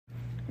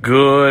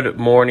Good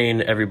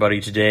morning, everybody.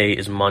 Today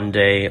is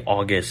Monday,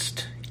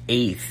 August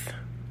 8th,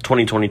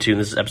 2022, and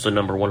this is episode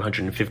number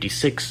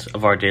 156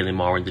 of our Daily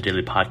Marwin, the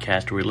daily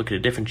podcast, where we look at a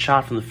different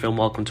shot from the film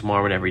Welcome to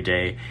Marwin every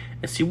day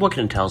and see what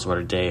can tell us about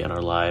our day and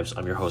our lives.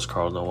 I'm your host,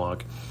 Carl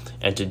Nowak,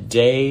 and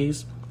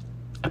today's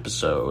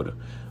episode,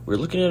 we're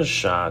looking at a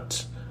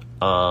shot,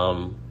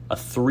 a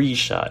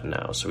three-shot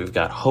now. So we've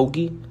got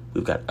Hoagie,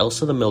 we've got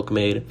Elsa the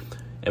Milkmaid,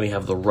 and we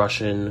have the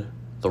Russian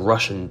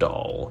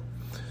doll.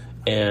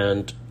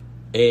 And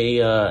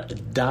a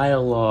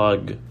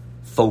dialogue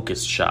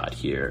focused shot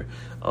here.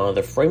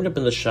 They're framed up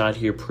in the shot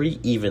here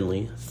pretty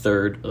evenly, a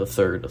third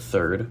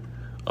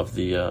of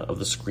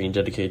the screen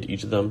dedicated to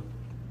each of them.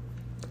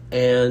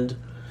 And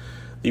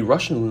the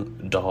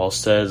Russian doll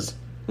says,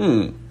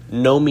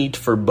 no meat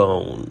for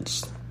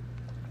bones,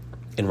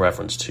 in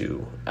reference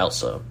to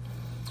Elsa.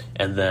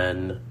 And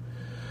then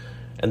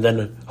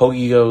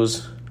Hoagie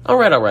goes, all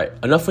right,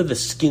 enough with the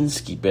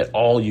Skinsky bit.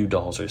 All you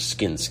dolls are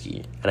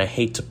Skinsky. And I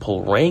hate to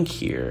pull rank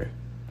here,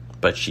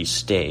 but she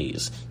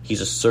stays.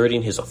 He's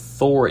asserting his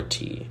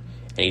authority,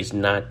 and he's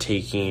not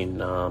taking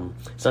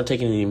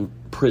any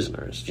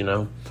prisoners,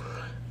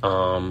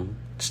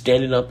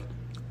 standing up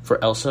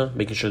for Elsa,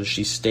 making sure that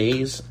she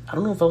stays. I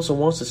don't know if Elsa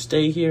wants to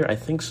stay here. I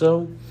think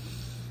so.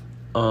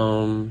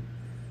 So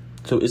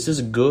is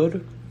this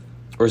good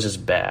or is this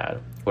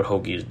bad, what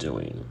Hoagie is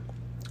doing?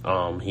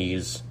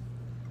 He's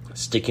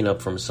sticking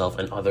up for himself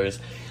and others.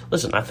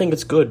 Listen, I think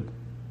it's good.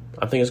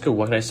 What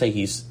can I say?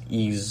 He's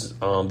these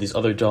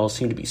other dolls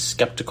seem to be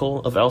skeptical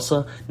of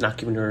Elsa, not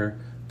giving her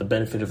the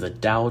benefit of the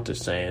doubt, of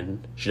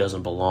saying she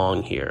doesn't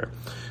belong here.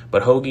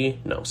 But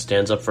Hoagie,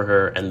 stands up for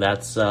her, and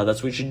that's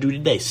what you should do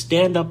today.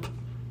 Stand up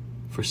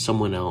for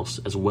someone else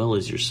as well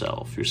as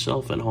yourself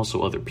and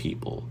also other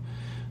people.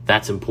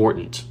 That's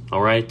important.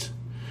 All right.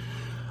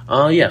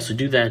 So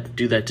do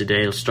that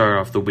today. Let's start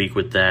off the week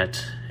with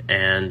that,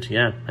 and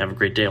have a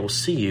great day. I will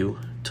see you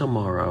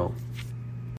tomorrow.